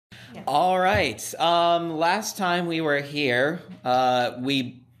Yeah. All right. Last time we were here,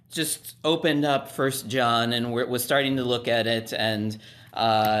 we just opened up First John and we're starting to look at it. And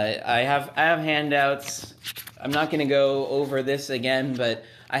I have handouts. I'm not going to go over this again, but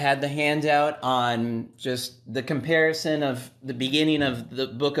I had the handout on just the comparison of the beginning of the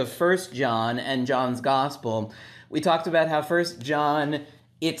book of First John and John's Gospel. We talked about how First John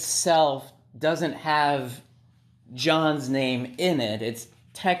itself doesn't have John's name in it. It's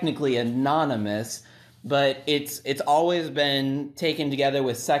technically anonymous, but it's always been taken together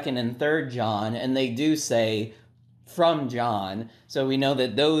with Second and Third John, and they do say from John, so we know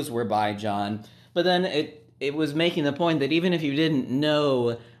that those were by John. But then it was making the point that even if you didn't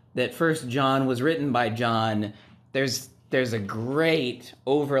know that First John was written by John, there's a great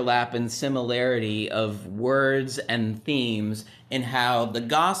overlap and similarity of words and themes in how the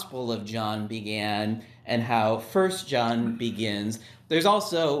Gospel of John began and how First John begins. There's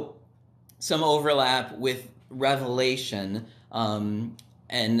also some overlap with Revelation. And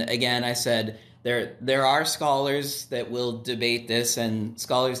again, I said there are scholars that will debate this, and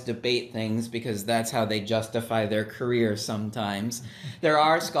scholars debate things because that's how they justify their career sometimes. There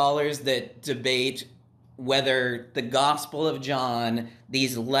are scholars that debate whether the Gospel of John,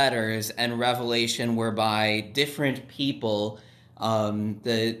 these letters, and Revelation were by different people.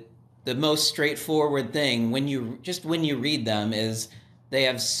 The most straightforward thing when you read them is they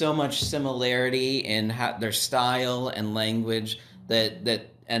have so much similarity in their style and language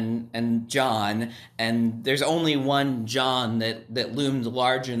and John, and there's only one John that loomed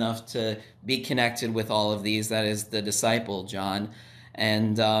large enough to be connected with all of these. That is the disciple John,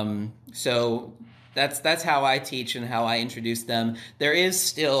 and so that's how I teach and how I introduce them. There is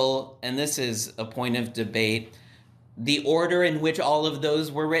still, and this is a point of debate, the order in which all of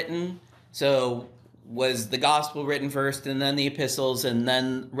those were written. So was the gospel written first and then the epistles and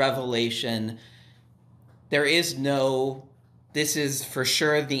then Revelation? There is no, this is for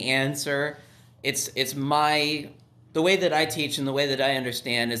sure the answer. It's the way that I teach and the way that I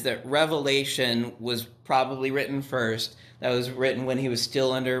understand is that Revelation was probably written first. That was written when he was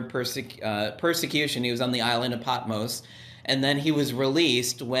still under persecution. He was on the island of Patmos. And then he was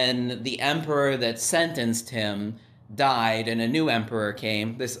released when the emperor that sentenced him died and a new emperor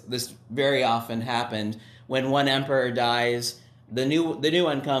came. This very often happened. When one emperor dies, the new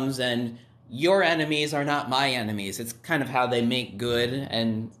one comes, and your enemies are not my enemies. It's kind of how they make good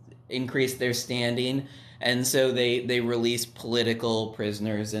and increase their standing. And so they release political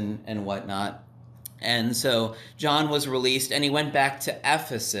prisoners and whatnot. And so John was released, and he went back to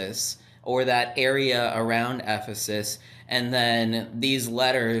Ephesus, or that area around Ephesus. And then these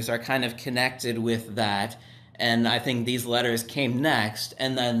letters are kind of connected with that. And I think these letters came next,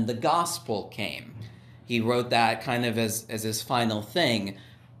 and then the gospel came. He wrote that kind of as his final thing.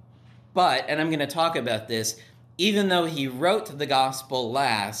 But, and I'm going to talk about this, even though he wrote the gospel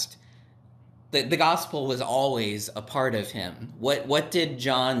last, the gospel was always a part of him. What did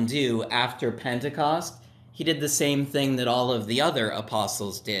John do after Pentecost? He did the same thing that all of the other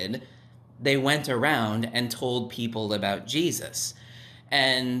apostles did. They went around and told people about Jesus.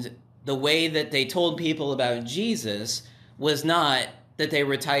 And the way that they told people about Jesus was not that they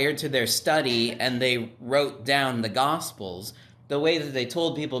retired to their study and they wrote down the Gospels. The way that they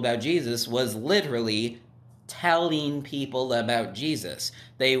told people about Jesus was literally telling people about Jesus.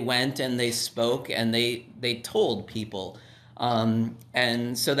 They went and they spoke and they told people.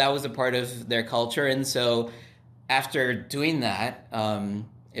 And so that was a part of their culture. And so after doing that,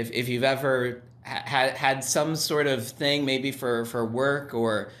 if you've ever had some sort of thing, maybe for work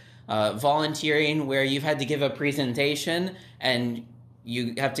or volunteering, where you've had to give a presentation and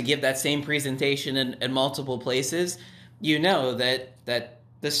you have to give that same presentation in multiple places, you know that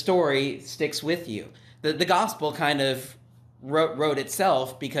the story sticks with you. The gospel kind of wrote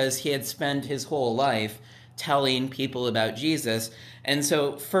itself because he had spent his whole life telling people about Jesus. And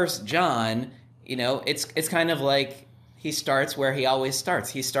so First John, it's kind of like he starts where he always starts.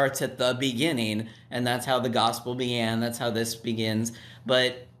 He starts at the beginning, and that's how the gospel began. That's how this begins.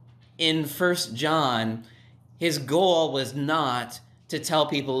 But in First John, his goal was not to tell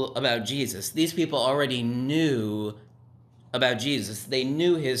people about Jesus. These people already knew about Jesus. They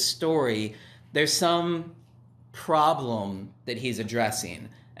knew his story. There's some problem that he's addressing.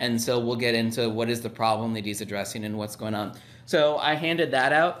 And so we'll get into what is the problem that he's addressing and what's going on. So I handed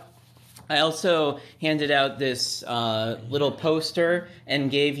that out. I also handed out this little poster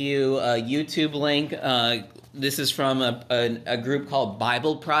and gave you a YouTube link. This is from a group called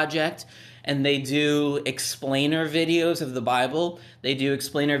Bible Project, and they do explainer videos of the Bible. They do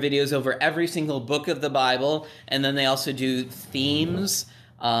explainer videos over every single book of the Bible, and then they also do themes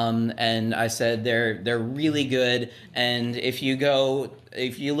And I said they're really good. And if you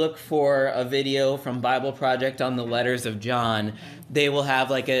look for a video from Bible Project on the letters of John, they will have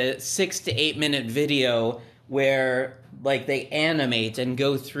like a 6 to 8 minute video where like they animate and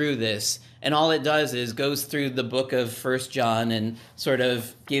go through this. And all it does is goes through the book of First John and sort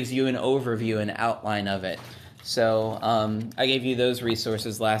of gives you an overview, an outline of it. So I gave you those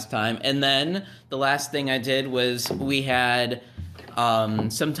resources last time. And then the last thing I did was we had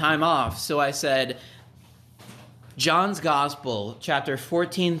some time off. So I said, John's Gospel, chapter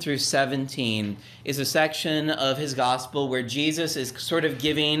 14 through 17, is a section of his Gospel where Jesus is sort of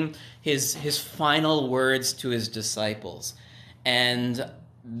giving his final words to his disciples. And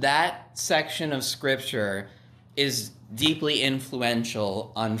that section of Scripture is deeply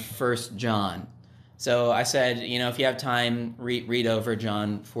influential on 1 John. So I said, if you have time, read over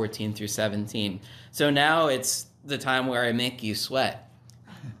John 14 through 17. So now it's the time where I make you sweat.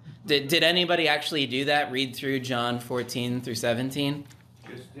 Did anybody actually do that? Read through John 14 through 17?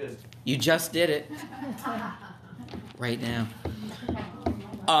 Just did. You just did it. Right now.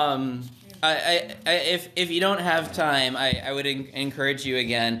 If you don't have time, I would encourage you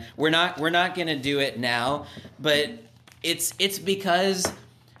again. We're not going to do it now, but it's because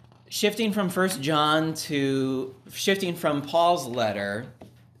shifting from Paul's letter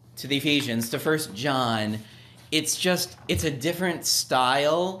to the Ephesians to 1 John, it's a different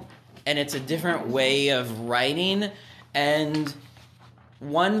style and it's a different way of writing. And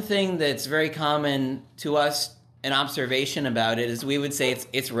one thing that's very common to us, an observation about it, is we would say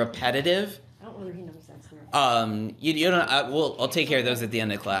it's repetitive. I don't know whether he knows that's there. You don't. I'll take care of those at the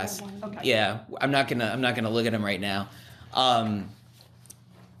end of class. Okay. Yeah, I'm not gonna look at them right now.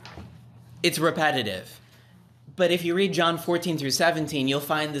 It's repetitive. But if you read John 14 through 17, you'll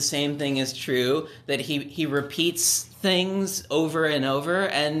find the same thing is true, that he repeats things over and over,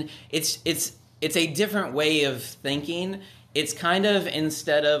 and it's a different way of thinking. It's kind of,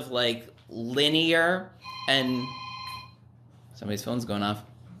 instead of like linear, and somebody's phone's going off.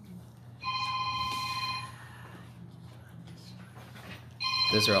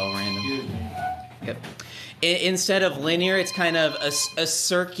 Those are all random. Yep. Instead of linear, it's kind of a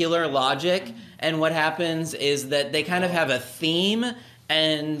circular logic. And what happens is that they kind of have a theme,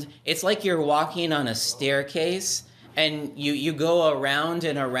 and it's like you're walking on a staircase, and you go around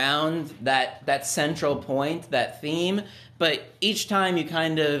and around that central point, that theme, but each time you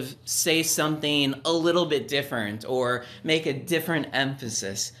kind of say something a little bit different or make a different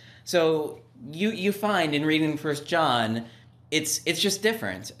emphasis. So you find in reading 1 John, it's just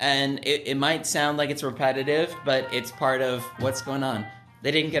different, and it might sound like it's repetitive, but it's part of what's going on. They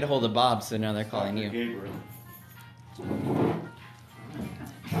didn't get a hold of Bob, so now they're calling you. Gabriel.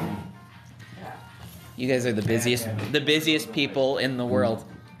 You guys are the busiest people in the world.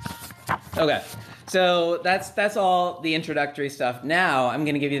 Okay, so that's all the introductory stuff. Now I'm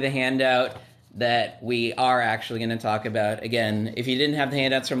going to give you the handout that we are actually going to talk about. Again, if you didn't have the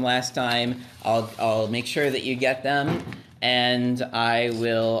handouts from last time, I'll make sure that you get them. And I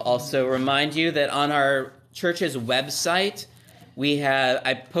will also remind you that on our church's website,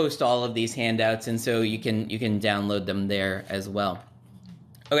 I post all of these handouts, and so you can download them there as well.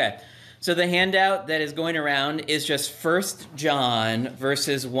 Okay, so the handout that is going around is just 1 John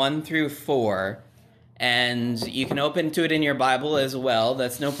verses 1 through 4, and you can open to it in your Bible as well.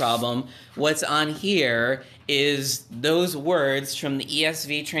 That's no problem. What's on here is those words from the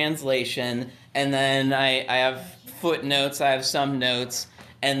ESV translation, and then I have footnotes, I have some notes,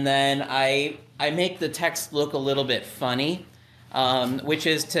 and then I make the text look a little bit funny. Which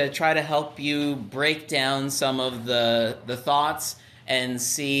is to try to help you break down some of the thoughts and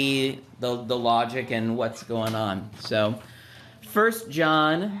see the logic and what's going on. So, 1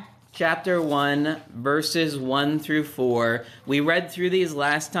 John chapter 1, verses 1 through 4. We read through these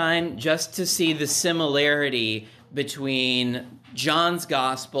last time just to see the similarity between John's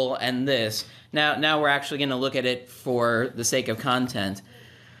gospel and this. Now we're actually going to look at it for the sake of content.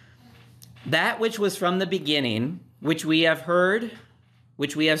 That which was from the beginning, which we have heard,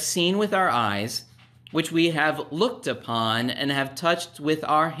 which we have seen with our eyes, which we have looked upon and have touched with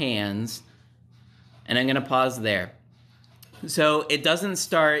our hands. And I'm going to pause there. So it doesn't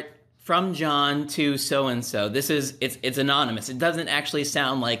start from John to so-and-so. It's anonymous. It doesn't actually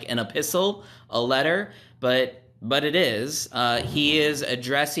sound like an epistle, a letter, but it is. He is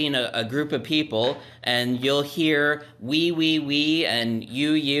addressing a group of people, and you'll hear we, and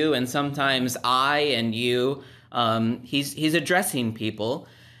you, and sometimes I and you. He's addressing people,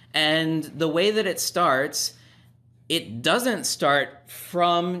 and the way that it starts, it doesn't start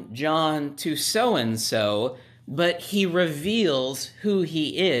from John to so-and-so, but he reveals who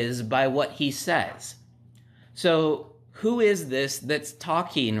he is by what he says. So who is this that's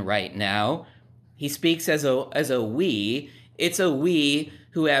talking right now? He speaks as a we. It's a we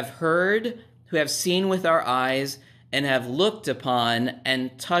who have heard, who have seen with our eyes, and have looked upon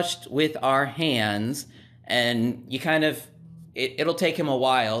and touched with our hands. And you kind of, it'll take him a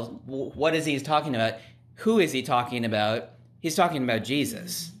while. What is he talking about? Who is he talking about? He's talking about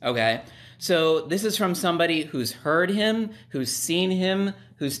Jesus, okay? So this is from somebody who's heard him, who's seen him,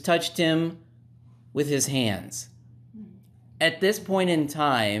 who's touched him with his hands. At this point in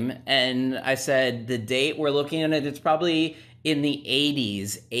time, and I said the date we're looking at, it's probably in the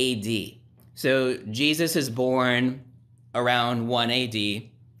 80s AD. So Jesus is born around 1 AD,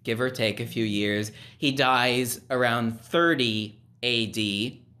 give or take a few years. He dies around 30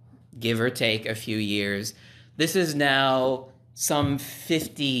 AD, give or take a few years. This is now some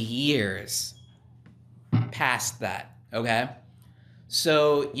 50 years past that, okay?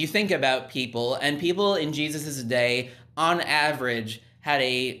 So you think about people, and people in Jesus' day, on average, had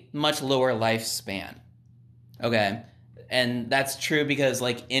a much lower lifespan, okay? And that's true because,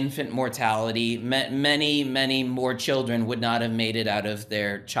 like, infant mortality, many more children would not have made it out of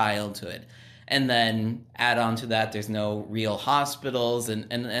their childhood. And then add on to that, there's no real hospitals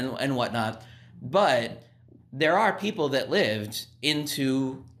and whatnot. But there are people that lived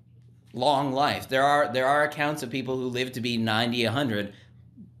into long life. There are accounts of people who lived to be 90, 100.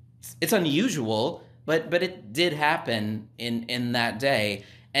 It's unusual, but it did happen in that day.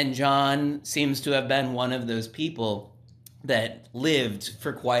 And John seems to have been one of those people that lived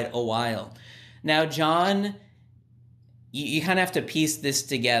for quite a while. Now, John, you kind of have to piece this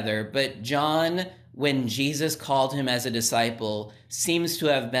together, but John, when Jesus called him as a disciple, seems to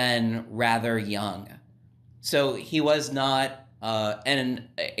have been rather young. So he was not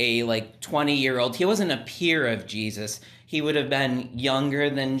a like 20-year-old. He wasn't a peer of Jesus. He would have been younger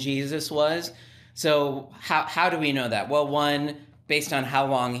than Jesus was. So how do we know that? Well, one, based on how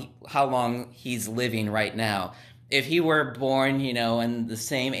long he's living right now. If he were born, in the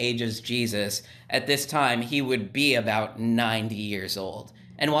same age as Jesus, at this time, he would be about 90 years old.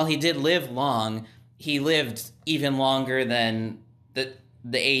 And while he did live long, he lived even longer than the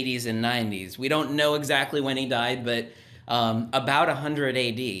 80s and 90s. We don't know exactly when he died, but about 100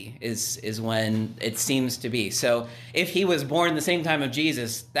 AD is when it seems to be. So if he was born the same time of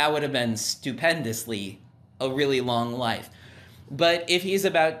Jesus, that would have been stupendously a really long life. But if he's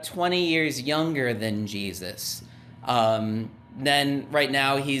about 20 years younger than Jesus, then right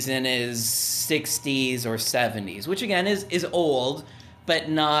now he's in his 60s or 70s, which again is old, but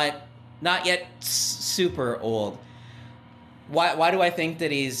not yet super old. Why do I think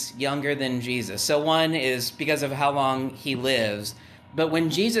that he's younger than Jesus? So one is because of how long he lives, but when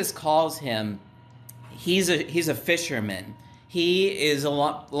Jesus calls him, he's a fisherman. He is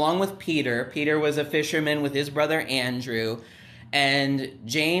along with Peter. Peter was a fisherman with his brother Andrew. And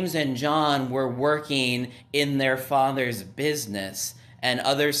James and John were working in their father's business, and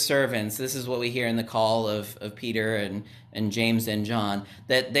other servants. This is what we hear in the call of Peter and James and John,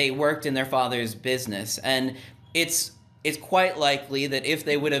 that they worked in their father's business. And it's quite likely that if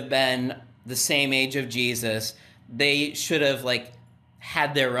they would have been the same age of Jesus, they should have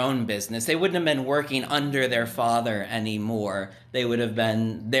had their own business. They wouldn't have been working under their father anymore. They would have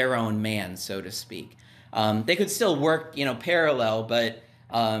been their own man, so to speak. They could still work, parallel, but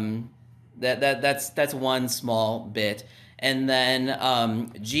that's one small bit. And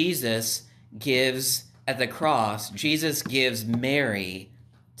then Jesus gives, at the cross, Jesus gives Mary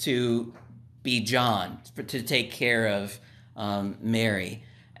to be John, to take care of Mary.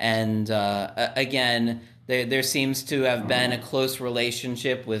 And again, there seems to have been a close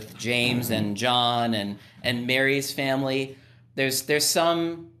relationship with James and John and Mary's family. There's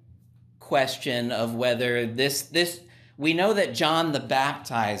some question of whether this we know that John the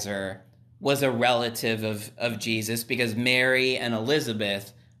Baptizer was a relative of Jesus because Mary and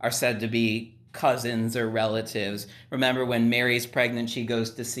Elizabeth are said to be cousins or relatives. Remember when Mary's pregnant, she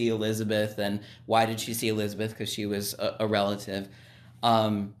goes to see Elizabeth, and why did she see Elizabeth? Because she was a relative.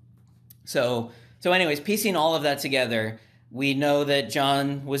 So anyways, piecing all of that together, we know that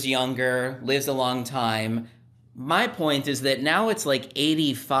John was younger, lives a long time. My point is that now it's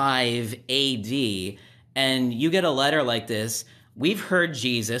 85 AD, and you get a letter like this. We've heard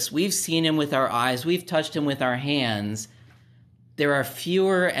Jesus. We've seen him with our eyes. We've touched him with our hands. There are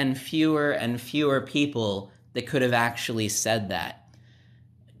fewer and fewer and fewer people that could have actually said that.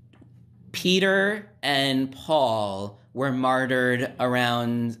 Peter and Paul were martyred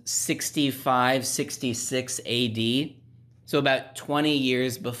around 65, 66 AD, so about 20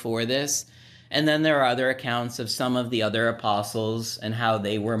 years before this. And then there are other accounts of some of the other apostles and how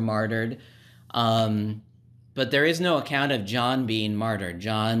they were martyred. But there is no account of John being martyred.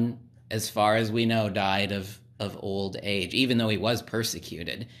 John, as far as we know, died of old age, even though he was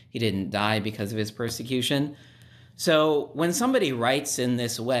persecuted. He didn't die because of his persecution. So when somebody writes in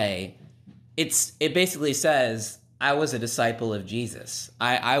this way, it basically says, I was a disciple of Jesus.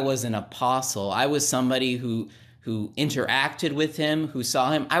 I was an apostle. I was somebody who interacted with him, who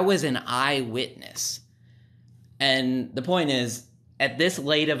saw him. I was an eyewitness. And the point is, at this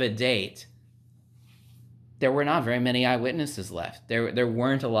late of a date, there were not very many eyewitnesses left. There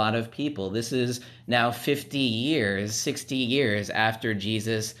weren't a lot of people. This is now 50 years, 60 years after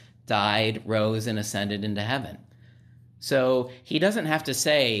Jesus died, rose, and ascended into heaven. So he doesn't have to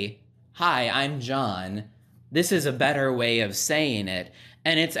say, hi, I'm John. This is a better way of saying it.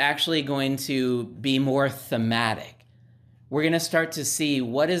 And it's actually going to be more thematic. We're going to start to see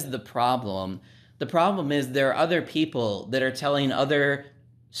what is the problem. The problem is there are other people that are telling other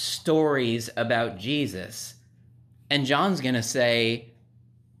stories about Jesus. And John's going to say,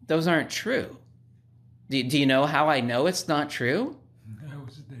 those aren't true. Do you know how I know it's not true? I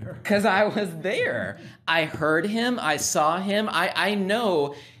was there. Because I was there. I heard him. I saw him. I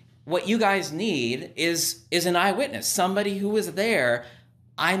know what you guys need is an eyewitness, somebody who was there.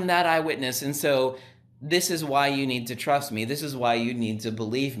 I'm that eyewitness. And so this is why you need to trust me. This is why you need to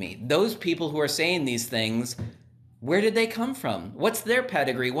believe me. Those people who are saying these things, where did they come from? What's their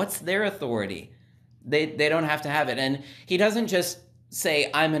pedigree? What's their authority? They don't have to have it. And he doesn't just say,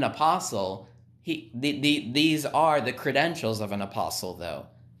 I'm an apostle. These are the credentials of an apostle, though,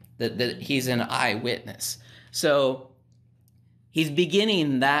 that he's an eyewitness. So he's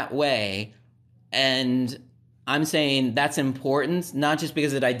beginning that way, and I'm saying that's important, not just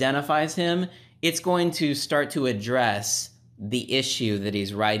because it identifies him. It's going to start to address the issue that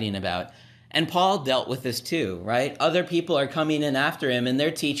he's writing about. And Paul dealt with this too, right? Other people are coming in after him and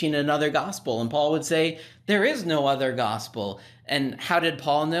they're teaching another gospel. And Paul would say, there is no other gospel. And how did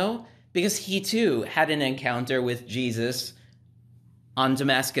Paul know? Because he too had an encounter with Jesus on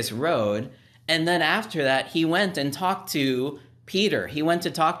Damascus Road. And then after that, he went and talked to Peter. He went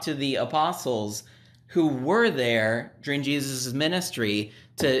to talk to the apostles who were there during Jesus' ministry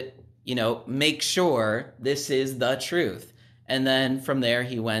to, make sure this is the truth. And then from there,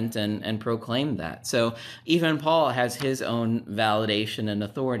 he went and proclaimed that. So even Paul has his own validation and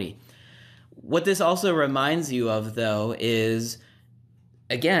authority. What this also reminds you of, though, is,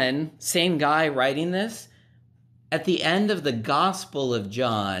 again, same guy writing this. At the end of the Gospel of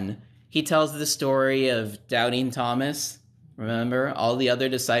John, he tells the story of doubting Thomas. Remember, all the other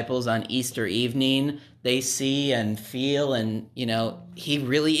disciples on Easter evening, they see and feel, and, he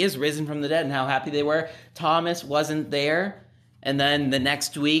really is risen from the dead, and how happy they were. Thomas wasn't there. And then the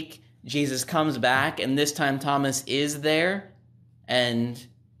next week, Jesus comes back, and this time Thomas is there, and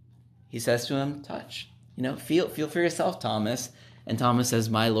he says to him, touch, feel for yourself, Thomas. And Thomas says,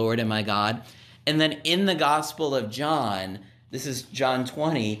 my Lord and my God. And then in the Gospel of John, this is John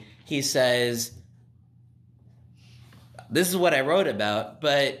 20, he says, this is what I wrote about,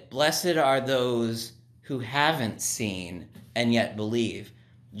 but blessed are those who haven't seen and yet believe.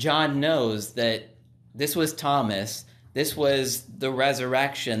 John knows that this was Thomas. This was the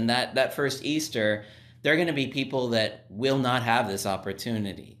resurrection, that first Easter. There are going to be people that will not have this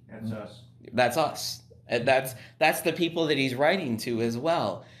opportunity. That's us. That's us. That's the people that he's writing to as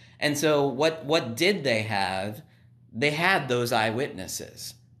well. And so what did they have? They had those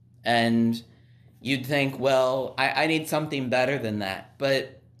eyewitnesses. And you'd think, well, I need something better than that.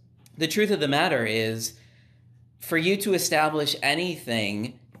 But the truth of the matter is, for you to establish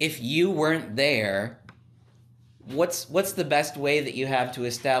anything, if you weren't there, what's the best way that you have to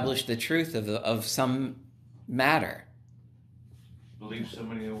establish the truth of some matter? Believe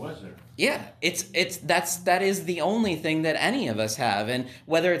somebody who was there. Yeah, that is the only thing that any of us have. And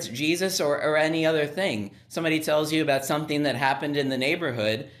whether it's Jesus or any other thing, somebody tells you about something that happened in the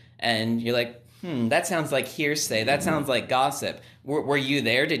neighborhood, and you're like, that sounds like hearsay. That sounds like gossip. Were you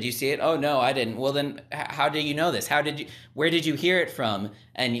there? Did you see it? Oh, no, I didn't. Well, then how do you know this? Where did you hear it from?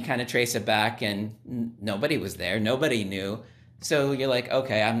 And you kind of trace it back, and nobody was there. Nobody knew. So you're like,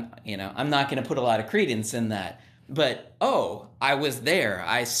 okay, I'm not going to put a lot of credence in that. But, I was there.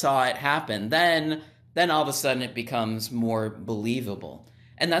 I saw it happen. Then all of a sudden it becomes more believable.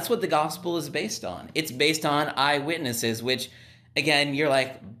 And that's what the gospel is based on. It's based on eyewitnesses, which, again, you're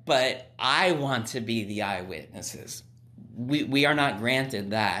like, but I want to be the eyewitnesses. We are not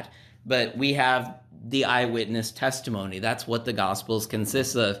granted that, but we have the eyewitness testimony. That's what the Gospels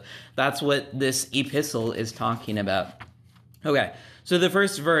consist of. That's what this epistle is talking about. Okay, so the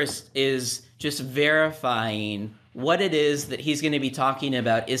first verse is just verifying what it is that he's going to be talking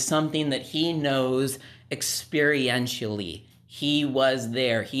about is something that he knows experientially. He was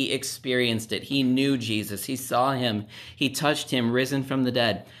there. He experienced it. He knew Jesus. He saw him. He touched him, risen from the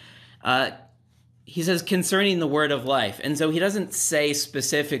dead. He says concerning the word of life. And so he doesn't say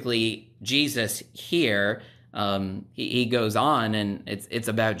specifically Jesus here. He goes on and it's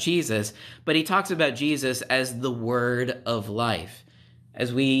about Jesus, but he talks about Jesus as the word of life.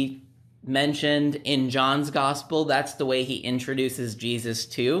 As we mentioned in John's gospel, that's the way he introduces Jesus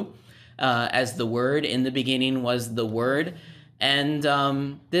too, as the word. In the beginning was the word. And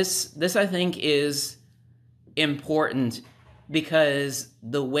this I think is important because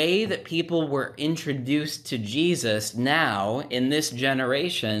the way that people were introduced to Jesus now in this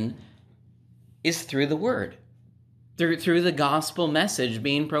generation is through the word, through the gospel message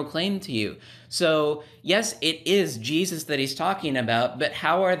being proclaimed to you. So yes, it is Jesus that he's talking about, but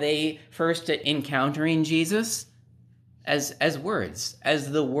how are they first encountering Jesus? As words,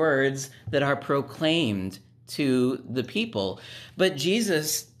 as the words that are proclaimed to the people. But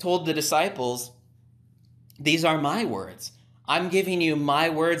Jesus told the disciples, these are my words. I'm giving you my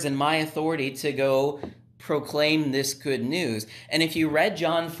words and my authority to go proclaim this good news. And if you read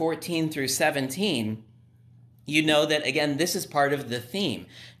John 14 through 17, you know that, again, this is part of the theme.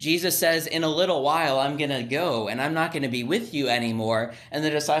 Jesus says, in a little while, I'm going to go, and I'm not going to be with you anymore. And the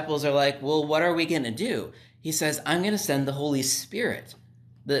disciples are like, well, what are we going to do? He says, I'm going to send the Holy Spirit,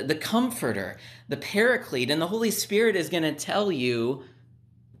 the Comforter, the Paraclete, and the Holy Spirit is going to tell you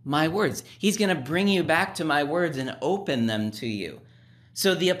my words. He's going to bring you back to my words and open them to you.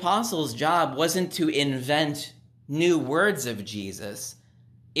 So the apostles' job wasn't to invent new words of Jesus.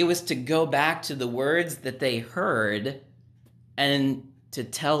 It was to go back to the words that they heard and to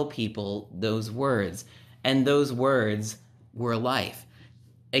tell people those words. And those words were life.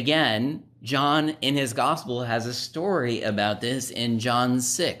 Again, John in his gospel has a story about this in John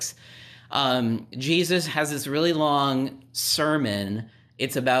 6. Jesus has this really long sermon.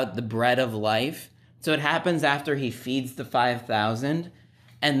 It's about the bread of life. So it happens after he feeds the 5,000.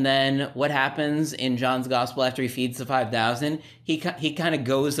 And then what happens in John's gospel after he feeds the 5,000? He kind of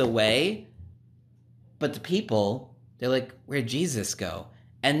goes away. But the people, they're like, where'd Jesus go?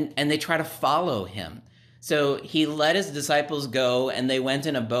 And they try to follow him. So he let his disciples go, and they went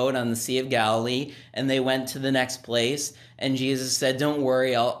in a boat on the Sea of Galilee, and they went to the next place. And Jesus said, don't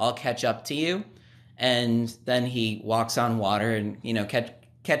worry, I'll catch up to you. And then he walks on water and,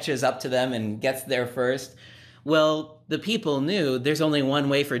 catches up to them and gets there first. Well, the people knew there's only one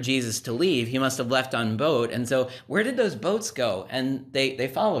way for Jesus to leave. He must have left on boat. And so where did those boats go? And they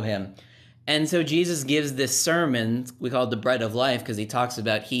follow him. And so Jesus gives this sermon, we call it the bread of life, because he talks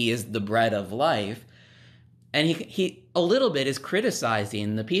about he is the bread of life. And he a little bit is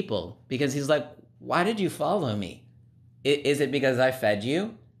criticizing the people because he's like, why did you follow me? Is it because I fed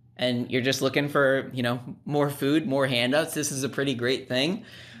you and you're just looking for, more food, more handouts? This is a pretty great thing.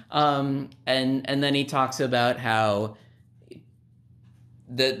 And then he talks about how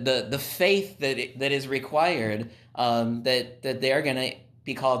the faith that is required, that they are going to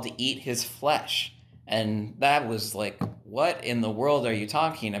be called to eat his flesh. And that was like, what in the world are you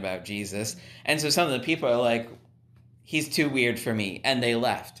talking about, Jesus? And so some of the people are like, he's too weird for me. And they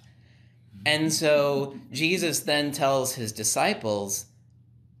left. And so Jesus then tells his disciples,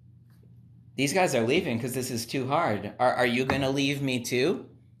 these guys are leaving because this is too hard. Are you going to leave me too?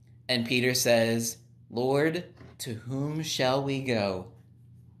 And Peter says, Lord, to whom shall we go?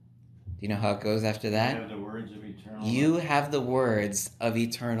 Do you know how it goes after that? You have the words of eternal You life. have the words of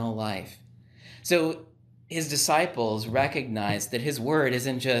eternal life. So his disciples recognize that his word it's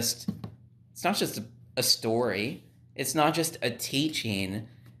not just a story. It's not just a teaching.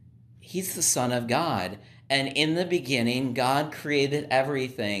 He's the Son of God. And in the beginning, God created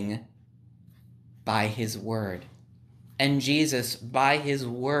everything by his word. And Jesus, by his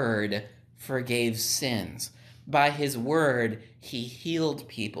word, forgave sins. By his word, he healed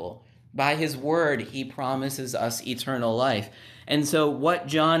people. By his word, he promises us eternal life. And so what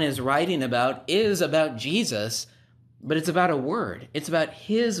John is writing about is about Jesus, but it's about a word. It's about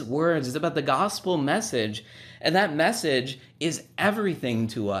his words. It's about the gospel message. And that message is everything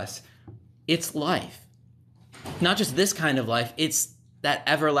to us. It's life. Not just this kind of life. It's that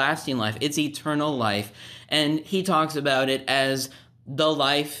everlasting life. It's eternal life. And he talks about it as the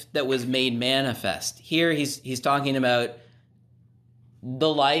life that was made manifest. Here he's talking about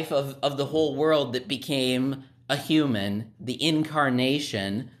the life of the whole world that became a human, the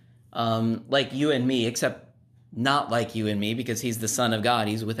incarnation, like you and me, except not like you and me, because he's the Son of God.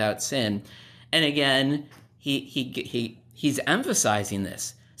 He's without sin. And again, he's emphasizing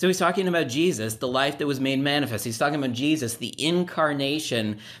this. So he's talking about Jesus, the life that was made manifest. He's talking about Jesus, the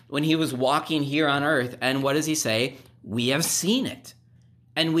incarnation, when he was walking here on earth. And what does he say? We have seen it,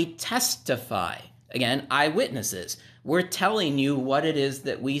 and we testify. Again, eyewitnesses. We're telling you what it is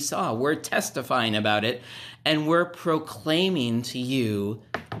that we saw. We're testifying about it, and we're proclaiming to you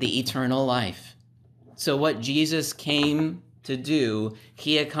the eternal life. So what Jesus came to do,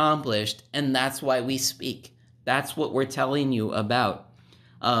 he accomplished, and that's why we speak. That's what we're telling you about.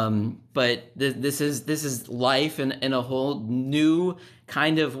 But this is life in a whole new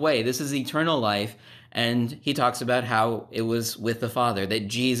kind of way. This is eternal life, and he talks about how it was with the Father, that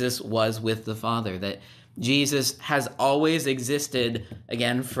Jesus was with the Father, that Jesus has always existed,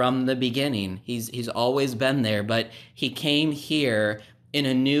 again, from the beginning. He's always been there, but he came here in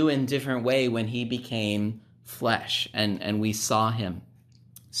a new and different way when he became flesh, and we saw him.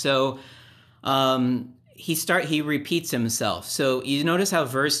 So he repeats himself. So you notice how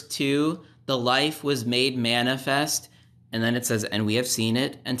verse 2, the life was made manifest, and then it says, and we have seen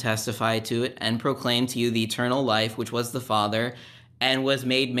it and testified to it and proclaimed to you the eternal life, which was the Father, and was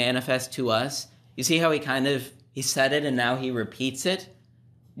made manifest to us. You see how he said it and now he repeats it?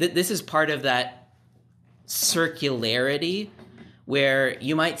 This is part of that circularity where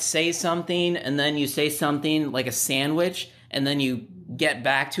you might say something and then you say something like a sandwich and then you get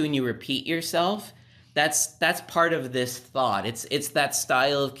back to and you repeat yourself. That's part of this thought. It's that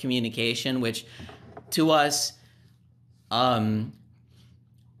style of communication which to us,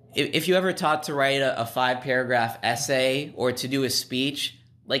 if you ever taught to write a 5-paragraph essay or to do a speech,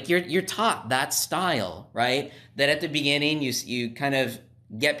 like you're taught that style, right? That at the beginning you kind of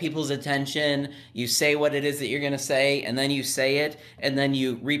get people's attention, you say what it is that you're going to say, and then you say it, and then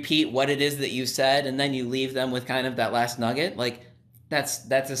you repeat what it is that you said, and then you leave them with kind of that last nugget. Like that's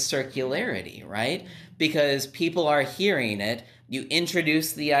a circularity, right? Because people are hearing it. You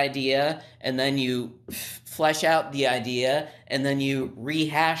introduce the idea, and then you flesh out the idea, and then you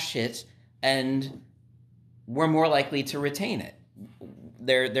rehash it, and we're more likely to retain it.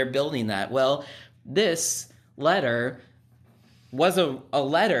 They're building that. Well, this letter was a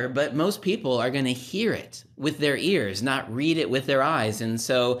letter, but most people are going to hear it with their ears, not read it with their eyes. And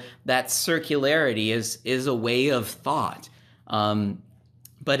so that circularity is a way of thought.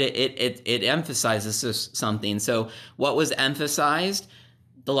 But it emphasizes something. So what was emphasized?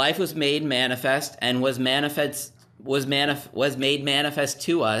 The life was made manifest and was made manifest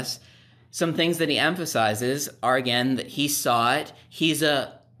to us. Some things that he emphasizes are, again, that he saw it. He's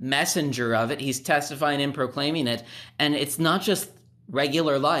a messenger of it. He's testifying and proclaiming it. And it's not just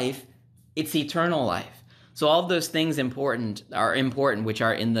regular life, it's eternal life. So all of those things are important, which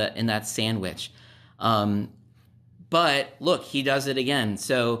are in that sandwich. But look, he does it again.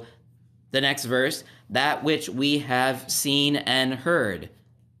 So the next verse, that which we have seen and heard.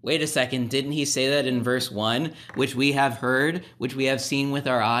 Wait a second, didn't he say that in verse 1? Which we have heard, which we have seen with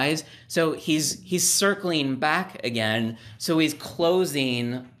our eyes. So he's circling back again. So he's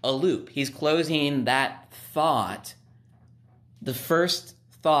closing a loop. He's closing that thought. The first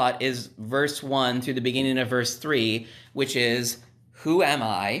thought is verse 1 through the beginning of verse 3, which is, who am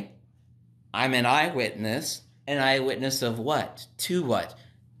I? I'm an eyewitness. An eyewitness of what? To what?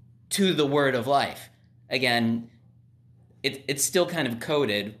 To the word of life. Again, it's still kind of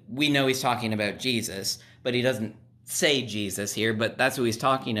coded. We know he's talking about Jesus, but he doesn't say Jesus here, but that's who he's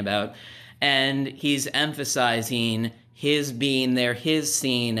talking about. And he's emphasizing his being there, his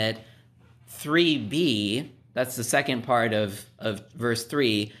seeing it. 3b, that's the second part of verse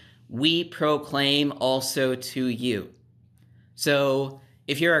 3, we proclaim also to you. So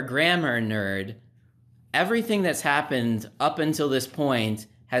if you're a grammar nerd, everything that's happened up until this point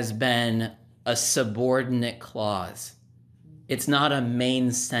has been a subordinate clause. It's not a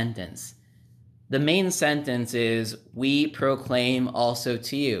main sentence. The main sentence is, we proclaim also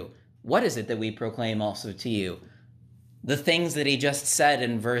to you. What is it that we proclaim also to you? The things that he just said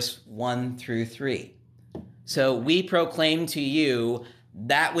in verse 1 through 3. So we proclaim to you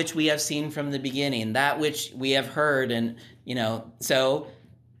that which we have seen from the beginning, that which we have heard. And, so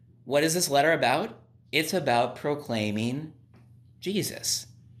what is this letter about? It's about proclaiming Jesus.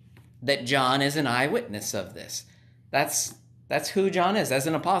 That John is an eyewitness of this. That's who John is. As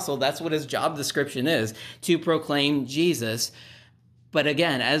an apostle, that's what his job description is, to proclaim Jesus. But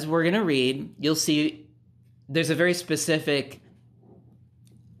again, as we're going to read, you'll see there's a very specific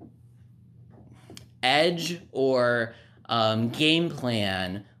edge or game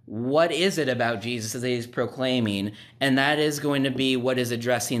plan. What is it about Jesus that he's proclaiming? And that is going to be what is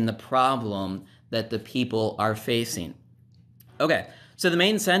addressing the problem that the people are facing. Okay, so the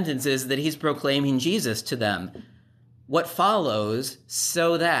main sentence is that he's proclaiming Jesus to them. what follows,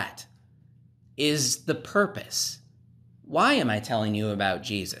 so that, is the purpose. Why am I telling you about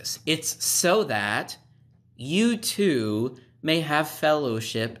Jesus? It's so that you too may have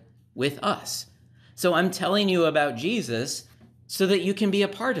fellowship with us. So I'm telling you about Jesus so that you can be a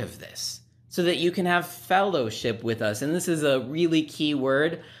part of this, so that you can have fellowship with us. And this is a really key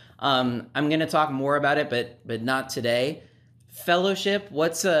word. I'm going to talk more about it, but not today. Fellowship,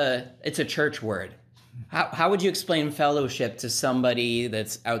 it's a church word. How would you explain fellowship to somebody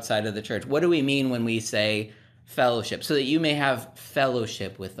that's outside of the church? What do we mean when we say fellowship? So that you may have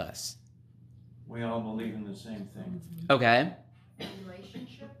fellowship with us. We all believe in the same thing. Okay.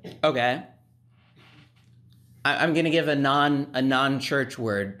 Relationship. Okay. I'm going to give a non-church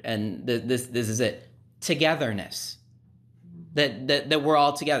word, and this is it. Togetherness. That we're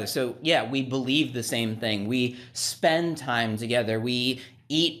all together. So yeah, we believe the same thing. We spend time together. We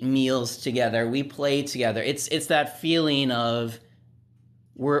eat meals together. We play together. It's that feeling of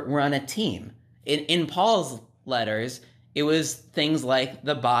we're on a team. In Paul's letters, it was things like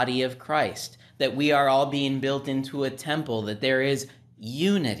the body of Christ, that we are all being built into a temple, that there is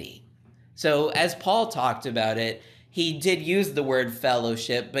unity. So as Paul talked about it, he did use the word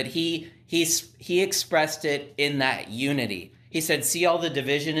fellowship, but he expressed it in that unity. He said, see all the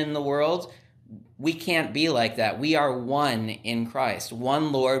division in the world? We can't be like that. We are one in Christ.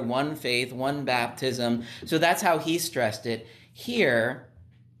 One Lord, one faith, one baptism. So that's how he stressed it. Here,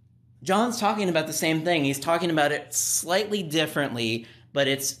 John's talking about the same thing. He's talking about it slightly differently, but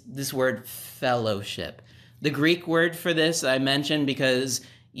it's this word fellowship. The Greek word for this I mentioned because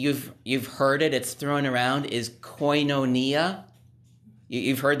you've heard it. It's thrown around, is koinonia.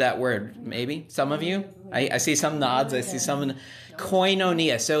 You've heard that word, maybe? Some of you? I see some nods. I see some.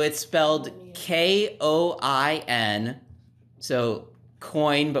 Koinonia. So it's spelled Koin. So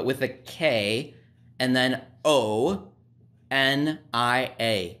coin, but with a K. And then O-N-I-A.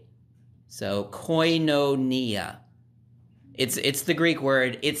 So koinonia. It's the Greek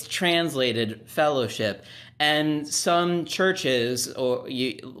word. It's translated fellowship. And some churches,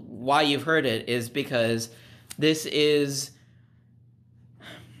 why you've heard it is because this is...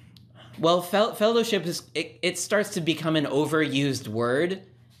 Well, fellowship it starts to become an overused word,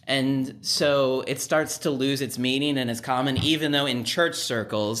 and so it starts to lose its meaning and its common, even though in church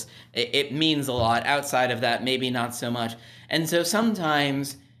circles it means a lot. Outside of that, maybe not so much. And so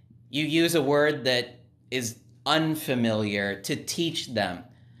sometimes you use a word that is unfamiliar to teach them.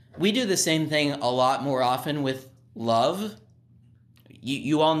 We do the same thing a lot more often with love.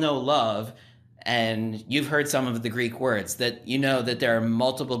 You all know love. And you've heard some of the Greek words, that you know that there are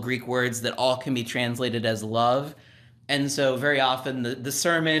multiple Greek words that all can be translated as love. And so very often the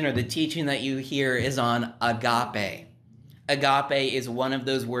sermon or the teaching that you hear is on agape. Agape is one of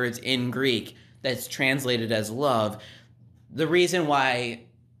those words in Greek that's translated as love. The reason why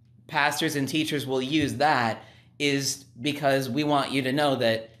pastors and teachers will use that is because we want you to know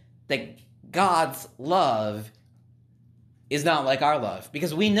that God's love is not like our love,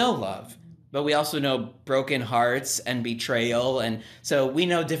 because we know love. But we also know broken hearts and betrayal, and so we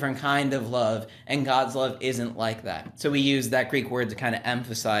know different kind of love, and God's love isn't like that. So we use that Greek word to kind of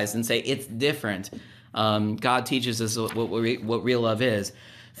emphasize and say it's different. God teaches us what real love is.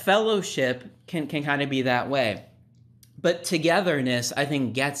 Fellowship can kind of be that way. But togetherness, I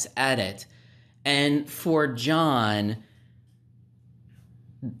think, gets at it. And for John,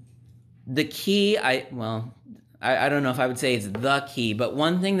 the key, I don't know if I would say it's the key, but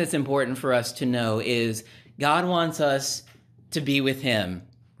one thing that's important for us to know is God wants us to be with him,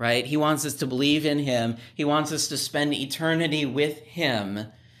 right? He wants us to believe in him. He wants us to spend eternity with him.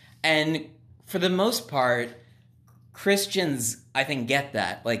 And for the most part, Christians, I think, get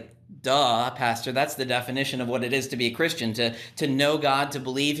that. Like, duh, Pastor, that's the definition of what it is to be a Christian, to know God, to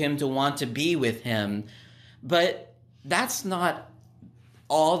believe him, to want to be with him. But that's not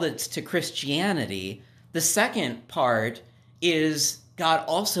all that's to Christianity. The second part is God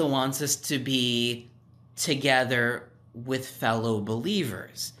also wants us to be together with fellow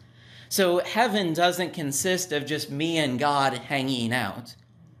believers. So heaven doesn't consist of just me and God hanging out.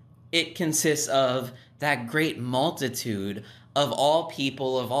 It consists of that great multitude of all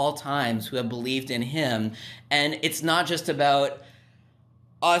people of all times who have believed in him. And it's not just about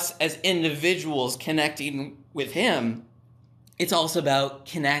us as individuals connecting with him. It's also about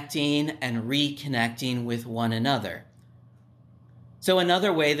connecting and reconnecting with one another. So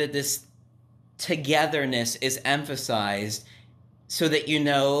another way that this togetherness is emphasized, so that you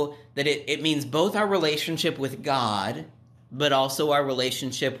know that it means both our relationship with God, but also our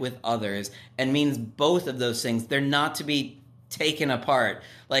relationship with others, and means both of those things. They're not to be taken apart.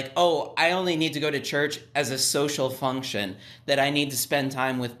 Like, oh, I only need to go to church as a social function, that I need to spend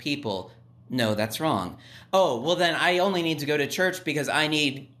time with people. No, that's wrong. Oh, well then I only need to go to church because I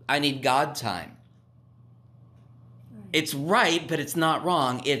need God time. It's right, but it's not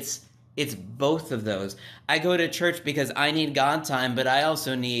wrong. It's both of those. I go to church because I need God time, but I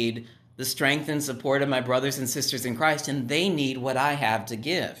also need the strength and support of my brothers and sisters in Christ, and they need what I have to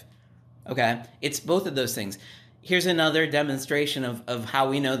give. Okay? It's both of those things. Here's another demonstration of how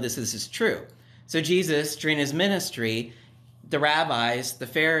we know this is true. So Jesus, during his ministry, the rabbis, the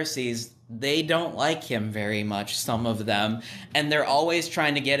Pharisees, they don't like him very much, some of them, and they're always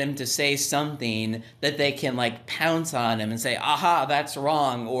trying to get him to say something that they can like pounce on him and say, aha, that's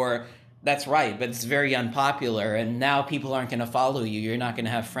wrong, or that's right, but it's very unpopular, and now people aren't going to follow you, you're not going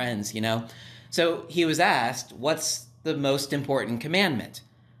to have friends, you know? So he was asked, what's the most important commandment?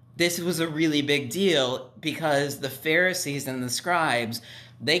 This was a really big deal because the Pharisees and the scribes,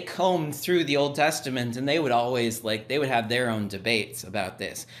 they combed through the Old Testament, and they would always, they would have their own debates about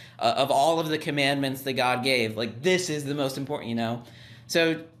this. Of all of the commandments that God gave, this is the most important, you know?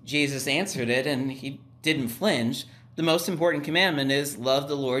 So Jesus answered it, and he didn't flinch. The most important commandment is love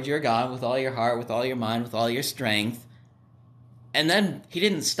the Lord your God with all your heart, with all your mind, with all your strength. And then he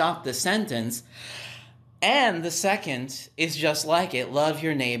didn't stop the sentence. And the second is just like it, love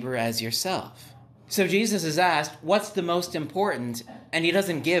your neighbor as yourself. So Jesus is asked, what's the most important? And he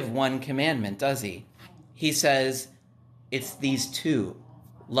doesn't give one commandment, does he? He says, it's these two.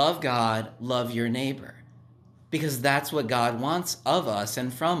 Love God, love your neighbor. Because that's what God wants of us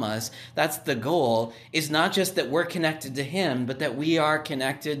and from us. That's the goal, is not just that we're connected to him, but that we are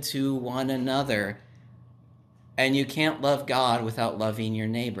connected to one another. And you can't love God without loving your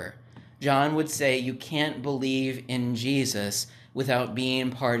neighbor. John would say you can't believe in Jesus without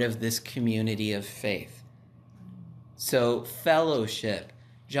being part of this community of faith. So fellowship.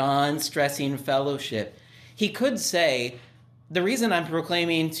 John stressing fellowship. He could say, the reason I'm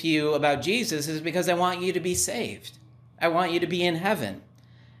proclaiming to you about Jesus is because I want you to be saved. I want you to be in heaven.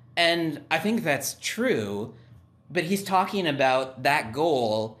 And I think that's true, but he's talking about that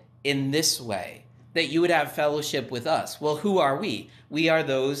goal in this way, that you would have fellowship with us. Well, who are we? We are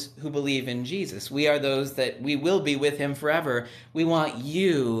those who believe in Jesus. We are those that we will be with him forever. We want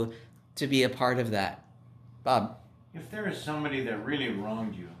you to be a part of that. Bob? If there is somebody that really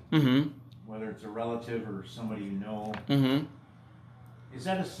wronged you, whether it's a relative or somebody you know, is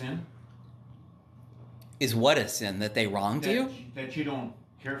that a sin? Is what a sin? That they wronged you? That you don't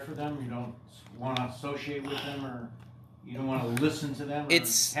care for them, you don't want to associate with them, or you don't want to listen to them, or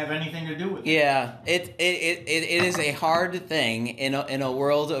have anything to do with them? Yeah, it is a hard thing in a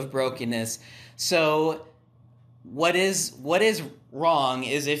world of brokenness. So what is wrong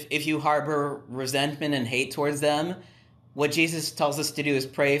is if you harbor resentment and hate towards them. What Jesus tells us to do is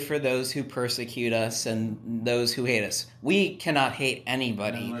pray for those who persecute us and those who hate us. We cannot hate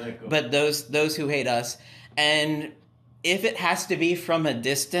anybody, but those who hate us. And if it has to be from a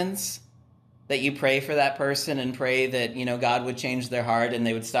distance, that you pray for that person and pray that, God would change their heart and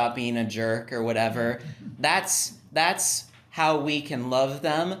they would stop being a jerk or whatever, that's how we can love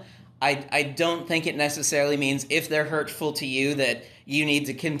them. I don't think it necessarily means if they're hurtful to you that you need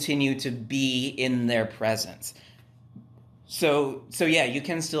to continue to be in their presence. So yeah, you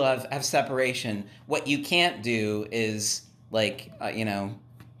can still have separation. What you can't do is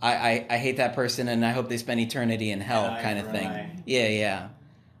I hate that person and I hope they spend eternity in hell kind of thing. Yeah.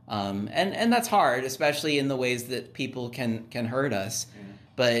 And that's hard, especially in the ways that people can hurt us. Yeah.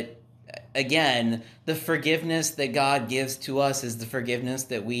 But again, the forgiveness that God gives to us is the forgiveness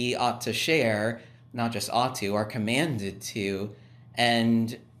that we ought to share, not just ought to, are commanded to.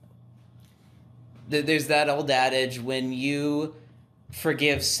 And there's that old adage, when you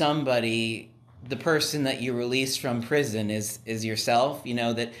forgive somebody, the person that you release from prison is yourself.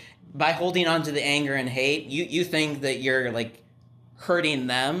 That by holding on to the anger and hate, you think that you're hurting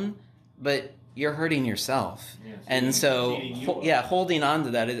them, but you're hurting yourself. Yes, and so holding on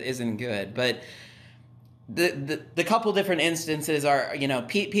to that isn't good. But the couple different instances are,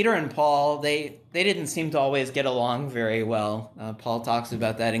 Peter and Paul, they didn't seem to always get along very well. Paul talks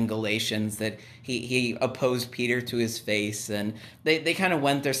about that in Galatians, that he opposed Peter to his face, and they kind of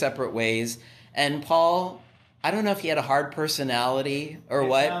went their separate ways. And Paul, I don't know if he had a hard personality or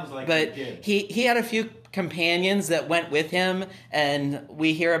what, but he had a few companions that went with him, and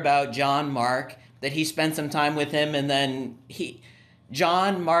we hear about John Mark, that he spent some time with him, and then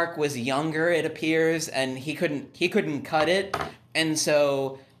John Mark was younger, it appears, and he couldn't cut it. And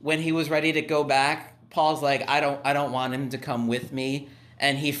so when he was ready to go back, Paul's like, I don't want him to come with me.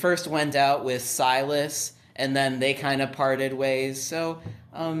 And he first went out with Silas and then they kind of parted ways. So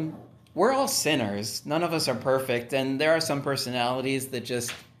we're all sinners. None of us are perfect, and there are some personalities that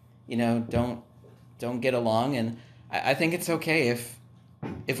just, don't get along. And I think it's okay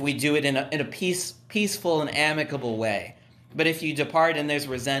if we do it in a peaceful and amicable way. But if you depart and there's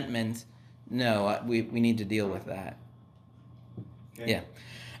resentment, no, we need to deal with that. Okay. Yeah.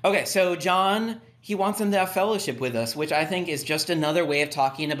 Okay, so John, he wants them to have fellowship with us, which I think is just another way of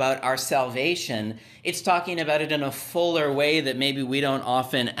talking about our salvation. It's talking about it in a fuller way that maybe we don't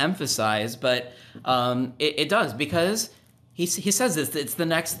often emphasize, but it does, because he says this, it's the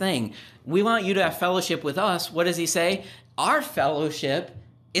next thing. We want you to have fellowship with us. What does he say? Our fellowship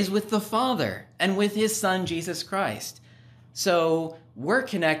is with the Father and with his Son, Jesus Christ. So we're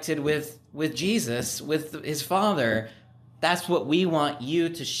connected with Jesus, with his Father. That's what we want you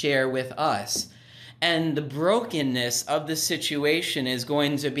to share with us. And the brokenness of the situation is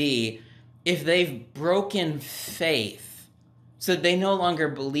going to be if they've broken faith, so they no longer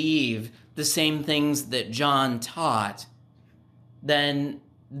believe the same things that John taught, then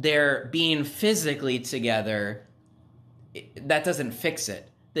they're being physically together. That doesn't fix it.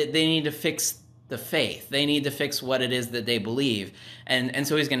 They need to fix the faith. They need to fix what it is that they believe. And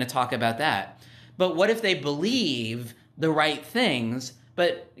so he's going to talk about that. But what if they believe the right things?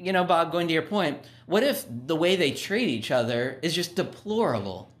 But, Bob, going to your point, what if the way they treat each other is just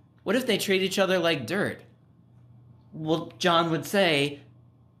deplorable? What if they treat each other like dirt? Well, John would say,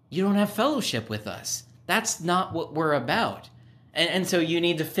 you don't have fellowship with us. That's not what we're about. And so you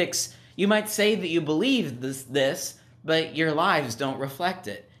need to fix, you might say that you believe this, but your lives don't reflect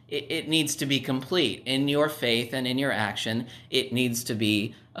it. It needs to be complete. In your faith and in your action, it needs to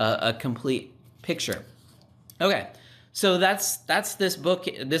be a complete picture. Okay, so that's this book,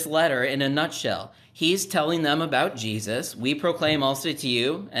 this letter in a nutshell. He's telling them about Jesus. We proclaim also to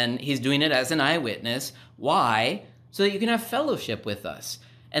you, and he's doing it as an eyewitness. Why? So that you can have fellowship with us.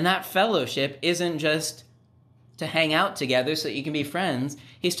 And that fellowship isn't just to hang out together so that you can be friends.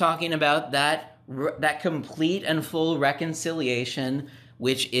 He's talking about that complete and full reconciliation,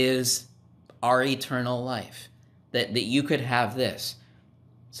 which is our eternal life, that you could have this.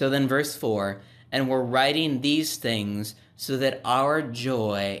 So then verse 4, and we're writing these things so that our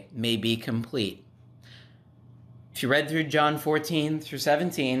joy may be complete. If you read through John 14 through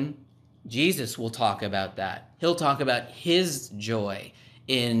 17, Jesus will talk about that. He'll talk about his joy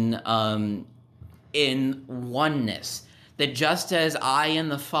in oneness, that just as I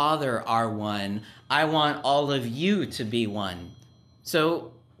and the Father are one, I want all of you to be one.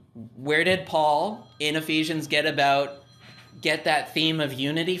 So where did Paul in Ephesians get that theme of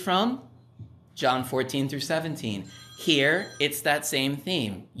unity from? John 14 through 17. Here, it's that same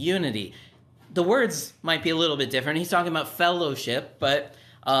theme, unity. The words might be a little bit different. He's talking about fellowship, but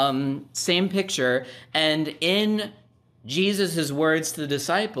same picture. And in Jesus' words to the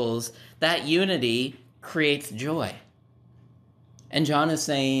disciples, that unity creates joy. And John is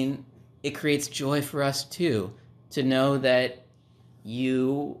saying it creates joy for us too, to know that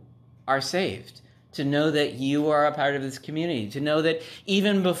you are saved, to know that you are a part of this community, to know that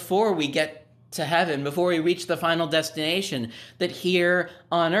even before we get to heaven, before we reach the final destination, that here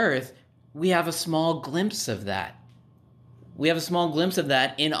on earth, we have a small glimpse of that. We have a small glimpse of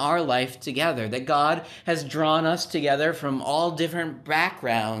that in our life together, that God has drawn us together from all different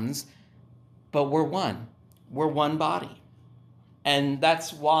backgrounds, but we're one. We're one body. And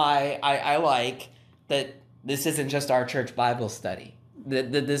that's why I like that this isn't just our church Bible study,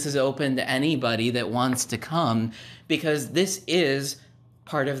 that this is open to anybody that wants to come, because this is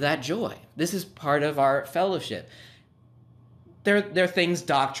part of that joy. This is part of our fellowship. There are things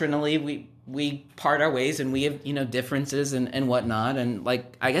doctrinally we part our ways and we have differences and whatnot, and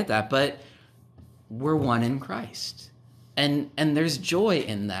I get that, but we're one in Christ, and there's joy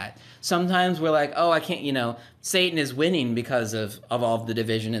in that. Sometimes we're like, oh, I can't, Satan is winning because of all of the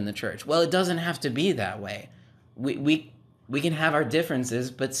division in the church. Well, it doesn't have to be that way. We can have our differences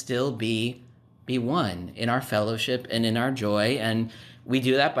but still be one in our fellowship and in our joy, and we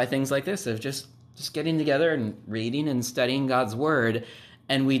do that by things like this, of just getting together and reading and studying God's word,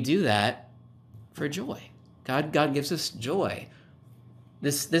 and we do that for joy. God gives us joy.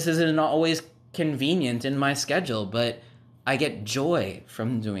 This isn't always convenient in my schedule, but I get joy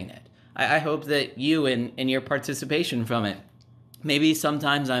from doing it. I hope that you in your participation from it, maybe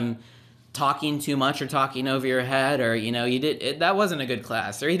sometimes I'm talking too much or talking over your head, or that wasn't a good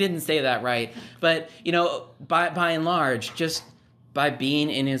class, or he didn't say that right, but by and large, just by being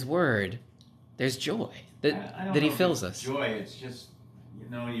in his word, there's joy that he fills us. Joy, it's just,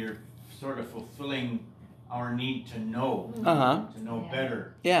 you're sort of fulfilling our need to know, to know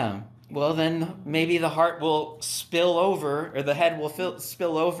better. Yeah. well, then maybe the heart will spill over, or the head will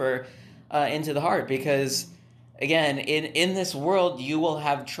spill over into the heart, because, again, in this world you will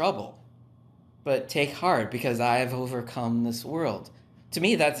have trouble. But take heart, because I have overcome this world. To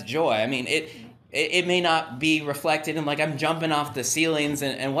me, that's joy. I mean, it may not be reflected in, like, I'm jumping off the ceilings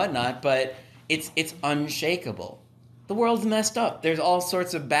and whatnot, but it's unshakable. The world's messed up. There's all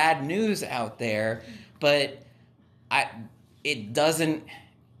sorts of bad news out there, but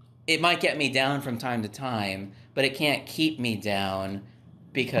it might get me down from time to time, but it can't keep me down,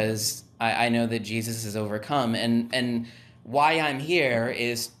 because I know that Jesus has overcome. And why I'm here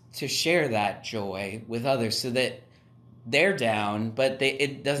is to share that joy with others, so that they're down, but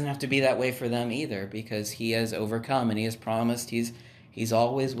it doesn't have to be that way for them either, because he has overcome, and he has promised he's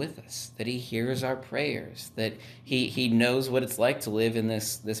always with us, that he hears our prayers, that he knows what it's like to live in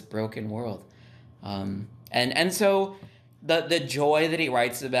this broken world. And so the joy that he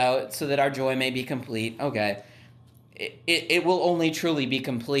writes about, so that our joy may be complete, okay, it will only truly be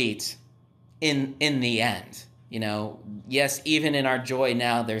complete in the end. You know, yes, even in our joy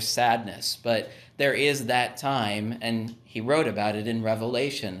now there's sadness, but there is that time, and he wrote about it in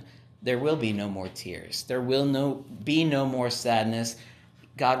Revelation. There will be no more tears. There will be no more sadness.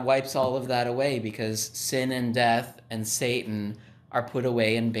 God wipes all of that away, because sin and death and Satan are put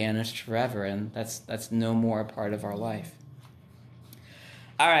away and banished forever, and that's no more a part of our life.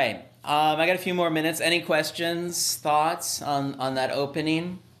 All right, I got a few more minutes. Any questions, thoughts on that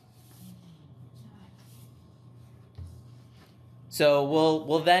opening? So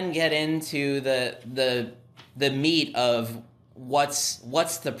we'll then get into the meat of what's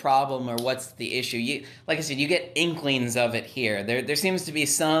the problem, or what's the issue. Like I said, you get inklings of it here. There seems to be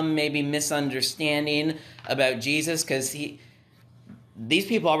some maybe misunderstanding about Jesus, because these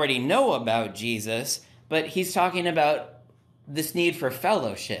people already know about Jesus, but he's talking about this need for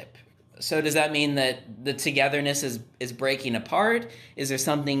fellowship. So does that mean that the togetherness is breaking apart? Is there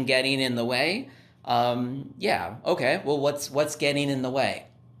something getting in the way? Yeah. Okay. Well, what's getting in the way?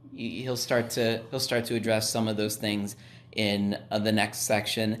 He'll start to address some of those things in the next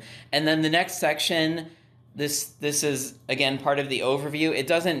section, and then the next section. This is again part of the overview. It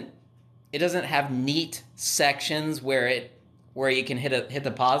doesn't have neat sections where you can hit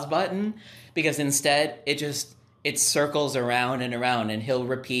the pause button, because instead it circles around and around, and he'll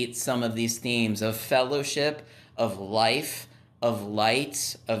repeat some of these themes of fellowship, of life, of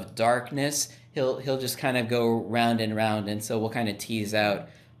light, of darkness. He'll just kind of go round and round, and so we'll kind of tease out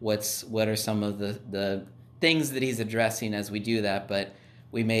what are some of the things that he's addressing as we do that, but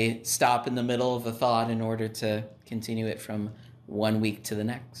we may stop in the middle of a thought in order to continue it from one week to the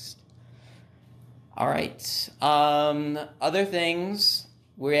next. All right. Other things,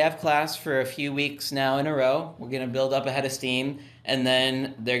 we have class for a few weeks now in a row. We're going to build up a head of steam, and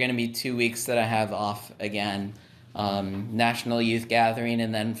then there are going to be 2 weeks that I have off again. National Youth Gathering,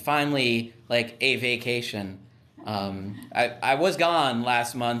 and then finally, like, a vacation. I was gone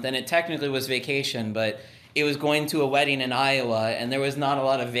last month, and it technically was vacation, but it was going to a wedding in Iowa, and there was not a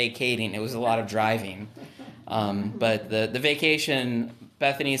lot of vacating. It was a lot of driving. But the vacation,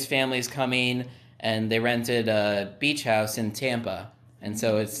 Bethany's family's coming, and they rented a beach house in Tampa. And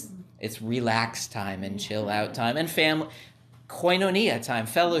so it's relax time and chill out time and family, koinonia time,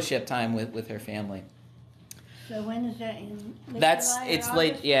 fellowship time with her family. So when is that in?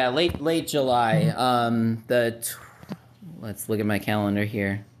 Late July. Let's look at my calendar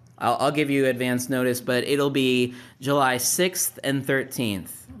here. I'll give you advance notice, but it'll be July 6th and 13th.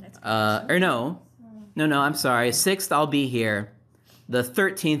 I'm sorry. 6th I'll be here. The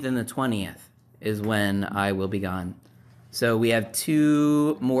 13th and the 20th is when I will be gone. So we have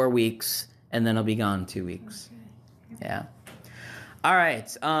 2 more weeks, and then I'll be gone 2 weeks. Okay. Yeah. All right.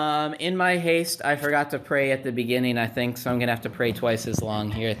 In my haste, I forgot to pray at the beginning, I think, so I'm going to have to pray twice as long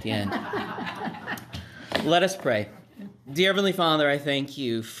here at the end. Let us pray. Dear Heavenly Father, I thank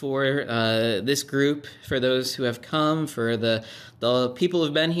you for this group, for those who have come, for the people who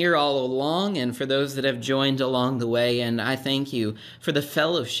have been here all along, and for those that have joined along the way. And I thank you for the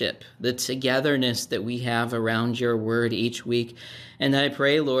fellowship, the togetherness that we have around your word each week. And I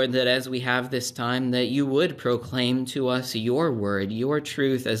pray, Lord, that as we have this time, that you would proclaim to us your word, your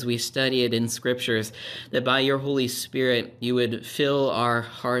truth, as we study it in scriptures, that by your Holy Spirit, you would fill our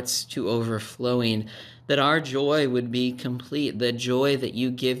hearts to overflowing, that our joy would be complete, the joy that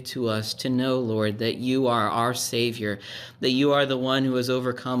you give to us to know, Lord, that you are our Savior, that you are the one who has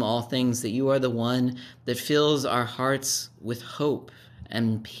overcome all things, that you are the one that fills our hearts with hope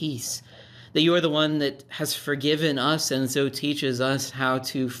and peace, that you are the one that has forgiven us and so teaches us how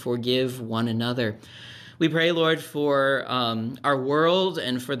to forgive one another. We pray, Lord, for our world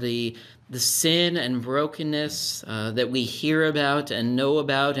and for the sin and brokenness that we hear about and know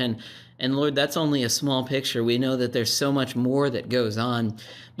about. And Lord, that's only a small picture. We know that there's so much more that goes on.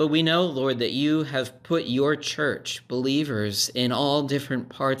 But we know, Lord, that you have put your church, believers, in all different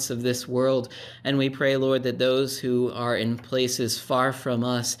parts of this world. And we pray, Lord, that those who are in places far from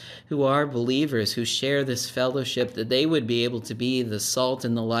us, who are believers, who share this fellowship, that they would be able to be the salt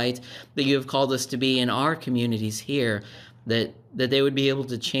and the light that you have called us to be in our communities here, that they would be able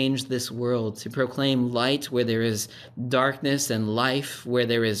to change this world, to proclaim light where there is darkness and life where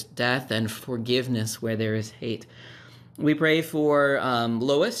there is death and forgiveness where there is hate. We pray for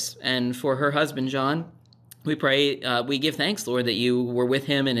Lois and for her husband, John. We pray, we give thanks, Lord, that you were with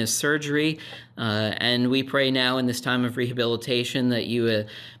him in his surgery, and we pray now in this time of rehabilitation that you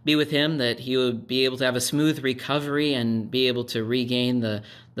be with him, that he would be able to have a smooth recovery and be able to regain the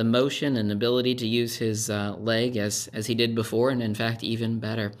motion and ability to use his leg as he did before, and in fact, even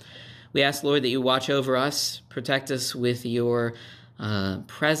better. We ask, Lord, that you watch over us, protect us with your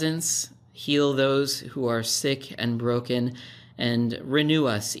presence, heal those who are sick and broken, and renew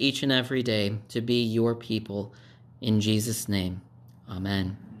us each and every day to be your people. In Jesus' name,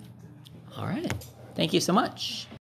 amen. All right. Thank you so much.